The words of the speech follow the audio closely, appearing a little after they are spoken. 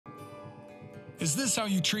Is this how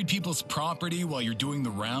you treat people's property while you're doing the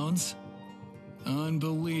rounds?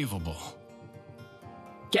 Unbelievable.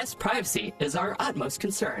 Guest privacy is our utmost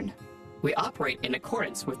concern. We operate in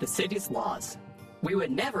accordance with the city's laws. We would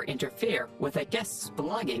never interfere with a guest's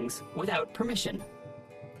belongings without permission.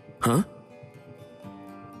 Huh?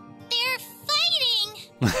 They're fighting!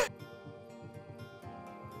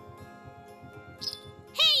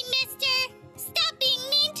 Hey, mister! Stop being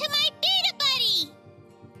mean to my beta buddy!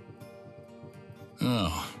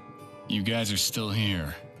 Oh, you guys are still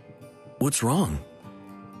here. What's wrong?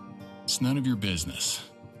 It's none of your business.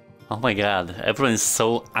 Oh my god, everyone is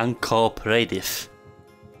so uncooperative.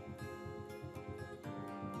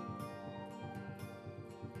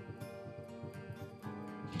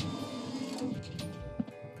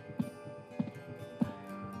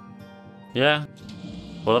 Yeah,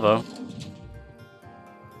 whatever.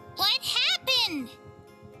 What happened?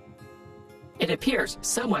 It appears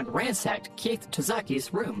someone ransacked Keith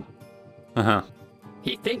Tozaki's room. Uh-huh.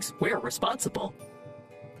 He thinks we're responsible.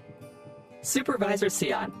 Supervisor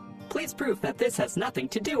Sion, please prove that this has nothing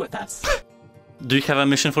to do with us. Do you have a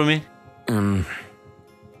mission for me? Jeez!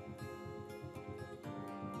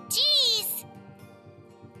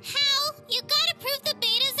 Hal, you gotta prove the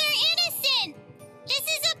betas are innocent! This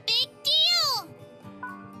is a big deal!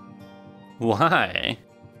 Why?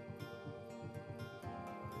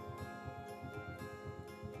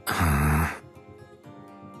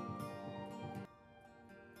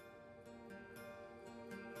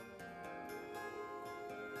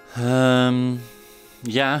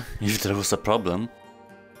 Yeah, if there was a problem.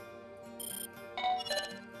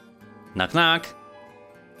 Knock knock.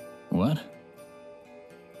 What?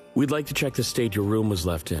 We'd like to check the state your room was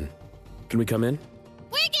left in. Can we come in?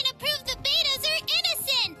 We're gonna prove the betas are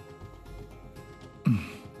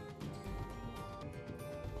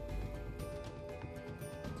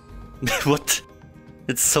innocent! What?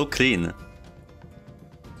 It's so clean.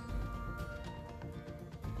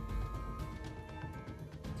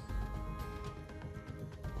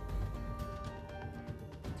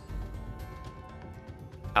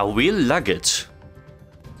 A wheel luggage.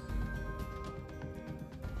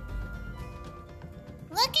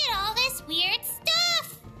 Look at all this weird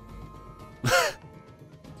stuff!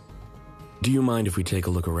 Do you mind if we take a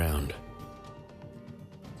look around?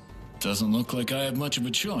 Doesn't look like I have much of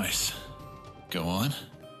a choice. Go on.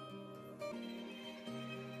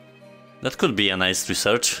 That could be a nice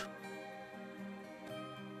research.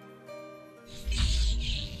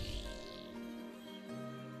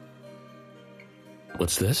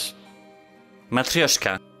 What's this?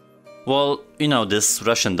 Matryoshka. Well, you know, this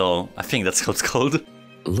Russian doll. I think that's how it's called.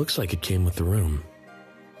 Looks like it came with the room.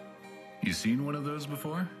 You seen one of those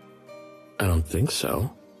before? I don't think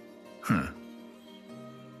so. Huh.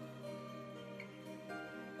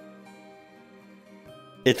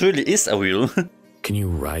 It really is a wheel. Can you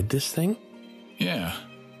ride this thing? Yeah.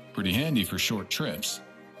 Pretty handy for short trips.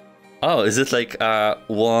 Oh, is it like a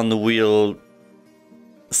one-wheel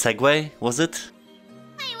Segway, was it?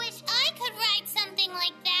 I wish I could ride something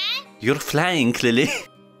like that! You're flying, Lily.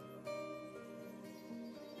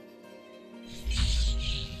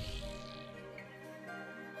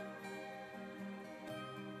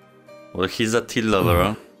 Well, he's a tea lover,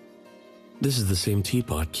 huh? This is the same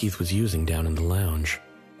teapot Keith was using down in the lounge.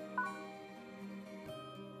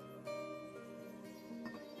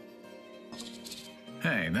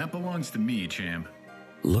 Hey, that belongs to me, champ.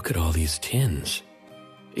 Look at all these tins.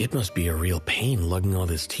 It must be a real pain lugging all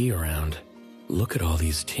this tea around. Look at all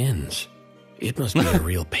these tins. It must be a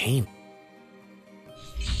real pain.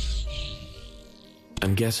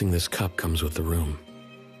 I'm guessing this cup comes with the room.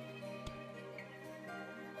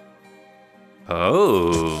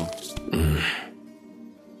 Oh.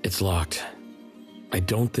 It's locked. I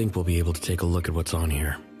don't think we'll be able to take a look at what's on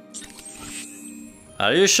here.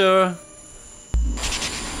 Are you sure?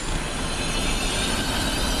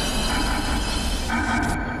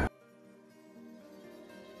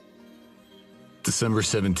 December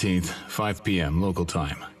 17th, 5 p.m. local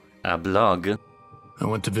time. A blog. I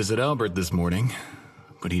went to visit Albert this morning,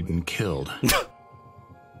 but he'd been killed.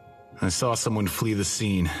 I saw someone flee the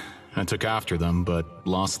scene. I took after them, but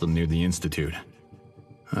lost them near the Institute.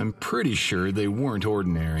 I'm pretty sure they weren't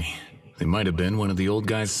ordinary. They might have been one of the old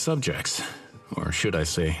guy's subjects. Or should I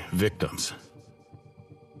say, victims.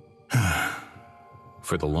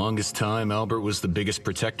 For the longest time, Albert was the biggest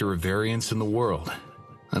protector of variants in the world.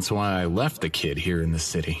 That's why I left the kid here in the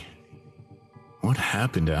city. What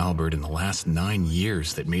happened to Albert in the last 9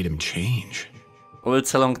 years that made him change? Well,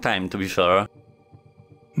 it's a long time, to be fair.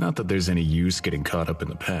 Not that there's any use getting caught up in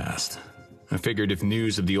the past. I figured if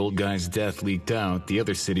news of the old guy's death leaked out, the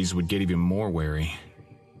other cities would get even more wary.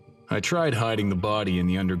 I tried hiding the body in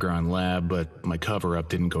the underground lab, but my cover-up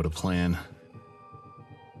didn't go to plan.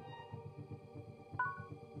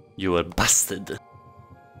 You were busted.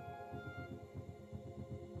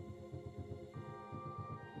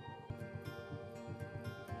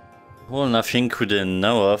 Well, nothing we didn't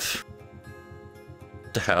know of.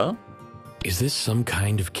 The hell? Is this some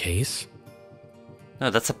kind of case? No,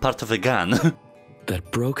 that's a part of a gun.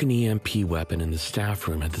 That broken EMP weapon in the staff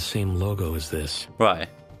room had the same logo as this. Right.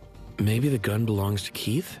 Maybe the gun belongs to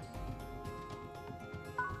Keith?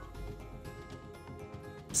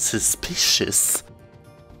 Suspicious.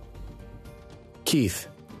 Keith,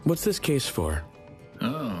 what's this case for?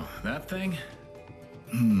 Oh, that thing?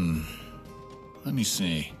 Let me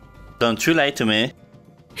see. Don't you lie to me.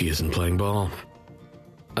 He isn't playing ball.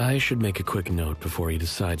 I should make a quick note before he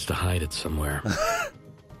decides to hide it somewhere.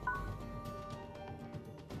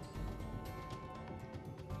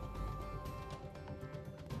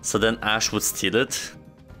 So then Ash would steal it?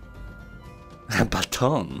 A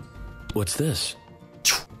baton. What's this?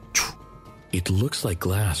 It looks like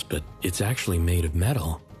glass, but it's actually made of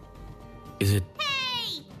metal. Is it...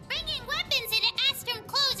 Hey! Bringing weapons into Astrum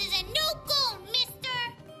clothes is a no-go, mister!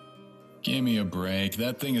 Give me a break.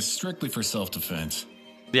 That thing is strictly for self-defense.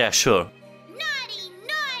 Yeah, sure. Naughty,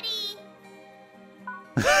 naughty!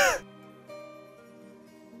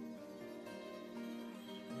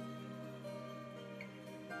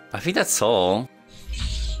 I think that's all.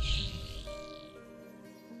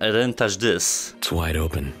 I didn't touch this. It's wide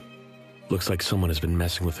open. Looks like someone has been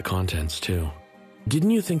messing with the contents, too.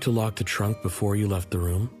 Didn't you think to lock the trunk before you left the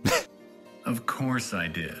room? Of course I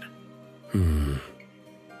did.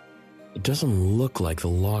 It doesn't look like the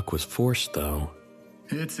lock was forced, though.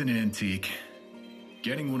 It's an antique.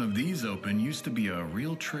 Getting one of these open used to be a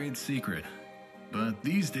real trade secret. But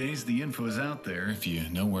these days, the info's out there if you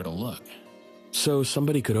know where to look. So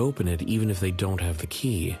somebody could open it even if they don't have the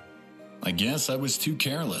key. I guess I was too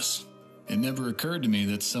careless. It never occurred to me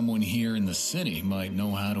that someone here in the city might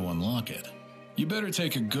know how to unlock it. You better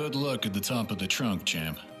take a good look at the top of the trunk,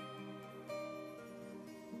 champ.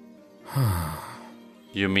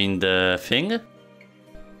 You mean the thing?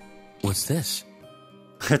 What's this?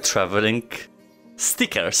 Traveling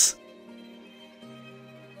stickers.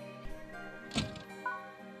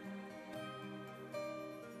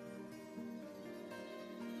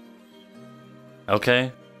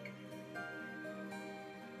 Okay.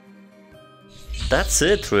 That's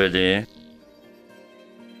it, really.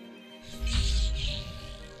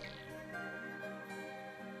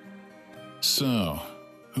 So,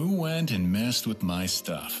 who went and messed with my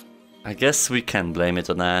stuff? I guess we can blame it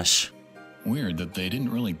on Ash. Weird that they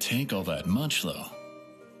didn't really take all that much, though.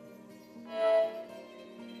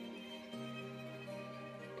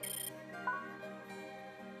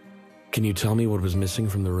 Can you tell me what was missing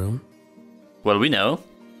from the room? Well, we know.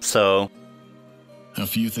 So, A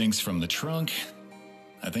few things from the trunk.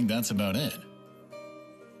 I think that's about it.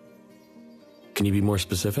 Can you be more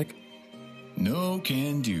specific? No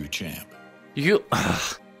can do, champ. you...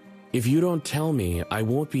 If you don't tell me, I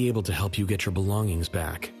won't be able to help you get your belongings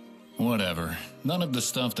back. Whatever. None of the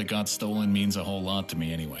stuff that got stolen means a whole lot to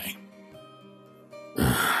me anyway.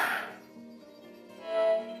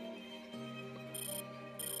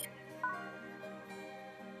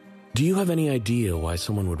 Do you have any idea why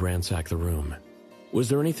someone would ransack the room? Was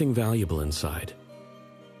there anything valuable inside?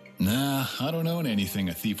 Nah, I don't own anything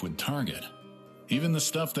a thief would target. Even the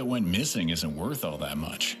stuff that went missing isn't worth all that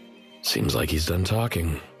much. Seems like he's done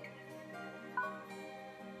talking.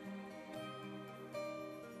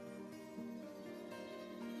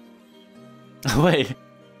 Wait,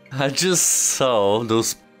 I just saw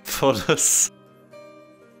those photos.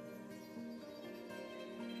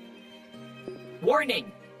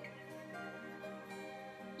 Warning!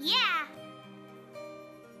 Yeah.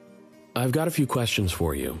 I've got a few questions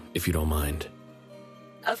for you, if you don't mind.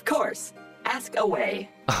 Of course. Ask away.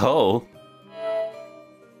 Oh.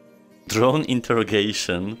 Drone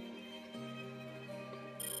interrogation.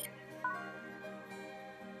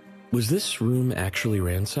 Was this room actually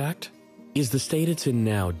ransacked? Is the state it's in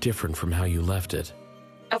now different from how you left it?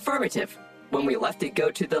 Affirmative. When we left it go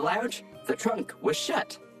to the lounge, the trunk was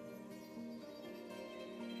shut.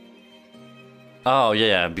 Oh,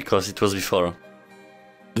 yeah, because it was before.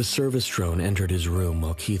 The service drone entered his room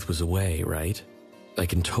while Keith was away, right? I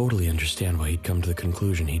can totally understand why he'd come to the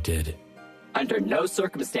conclusion he did. Under no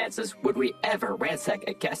circumstances would we ever ransack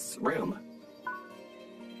a guest's room.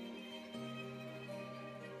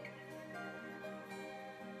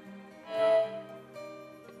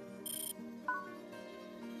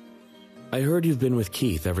 I heard you've been with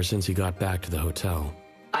Keith ever since he got back to the hotel.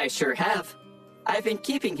 I sure have. I've been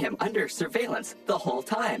keeping him under surveillance the whole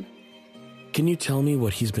time. Can you tell me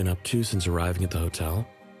what he's been up to since arriving at the hotel?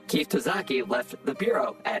 Keith Tozaki left the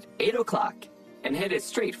bureau at 8 o'clock and headed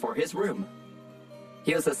straight for his room.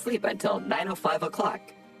 He was asleep until 9:05 o'clock,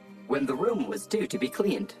 when the room was due to be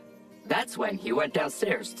cleaned. That's when he went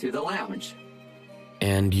downstairs to the lounge.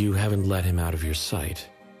 And you haven't let him out of your sight?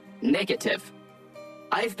 Negative.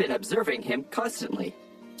 I've been observing him constantly.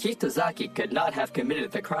 Keith Tozaki could not have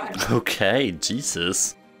committed the crime. Okay,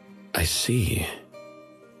 Jesus. I see.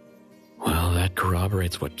 Well, that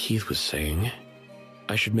corroborates what Keith was saying.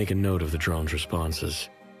 I should make a note of the drone's responses.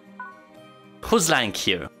 Who's lying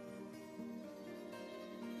here?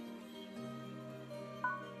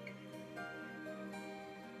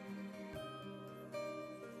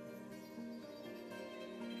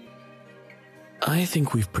 I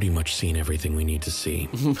think we've pretty much seen everything we need to see.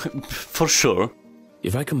 For sure.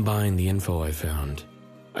 If I combine the info I found,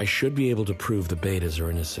 I should be able to prove the betas are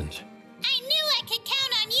innocent. I knew I could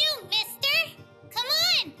count on you, mister! Come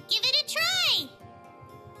on, give it a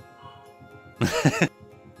try!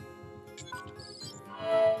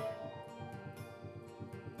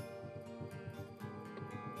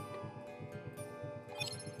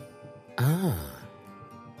 Ah.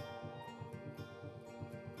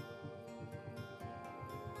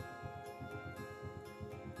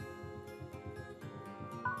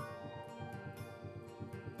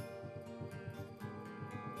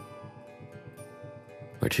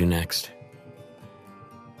 Where to next?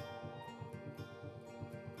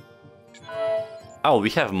 Oh,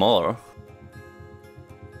 we have more.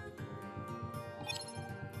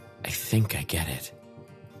 I think I get it.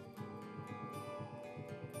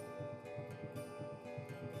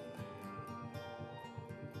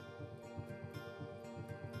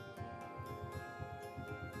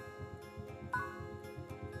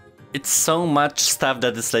 It's so much stuff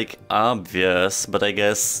that is like obvious, but I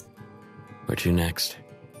guess Where to next?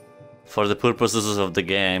 for the purposes of the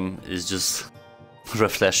game, it's just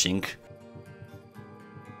refreshing.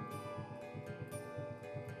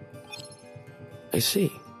 I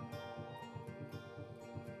see.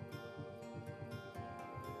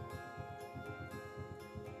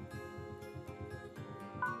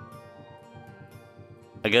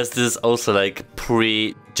 I guess this is also like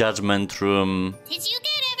pre-judgment room. Did you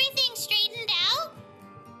get everything straightened out?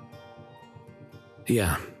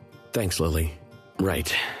 Yeah. Thanks, Lily.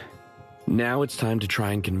 Right. Now it's time to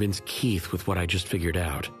try and convince Keith with what I just figured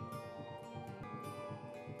out.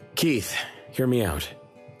 Keith, hear me out.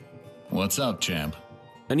 What's up, champ?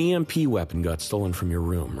 An EMP weapon got stolen from your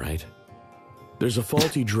room, right? There's a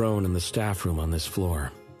faulty drone in the staff room on this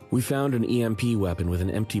floor. We found an EMP weapon with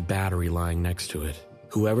an empty battery lying next to it.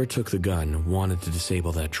 Whoever took the gun wanted to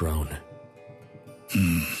disable that drone.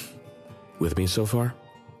 With me so far?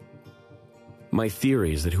 My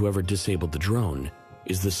theory is that whoever disabled the drone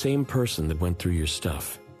is the same person that went through your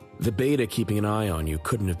stuff. The beta keeping an eye on you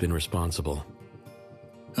couldn't have been responsible.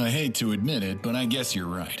 I hate to admit it, but I guess you're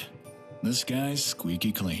right. This guy's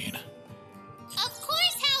squeaky clean. Of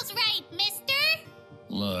course Hal's right, mister!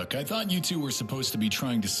 Look, I thought you two were supposed to be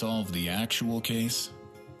trying to solve the actual case.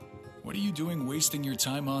 What are you doing wasting your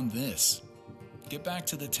time on this? Get back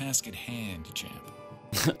to the task at hand,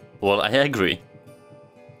 champ. Well, I agree.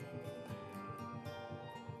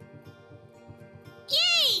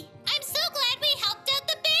 Yay! I'm so glad we helped out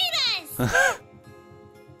the betas!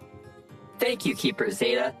 Thank you, Keeper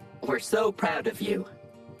Zeta. We're so proud of you.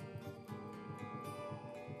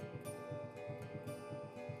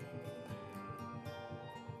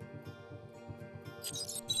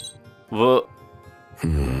 Well,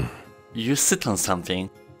 you sit on something.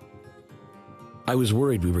 I was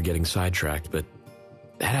worried we were getting sidetracked, but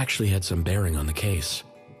that actually had some bearing on the case.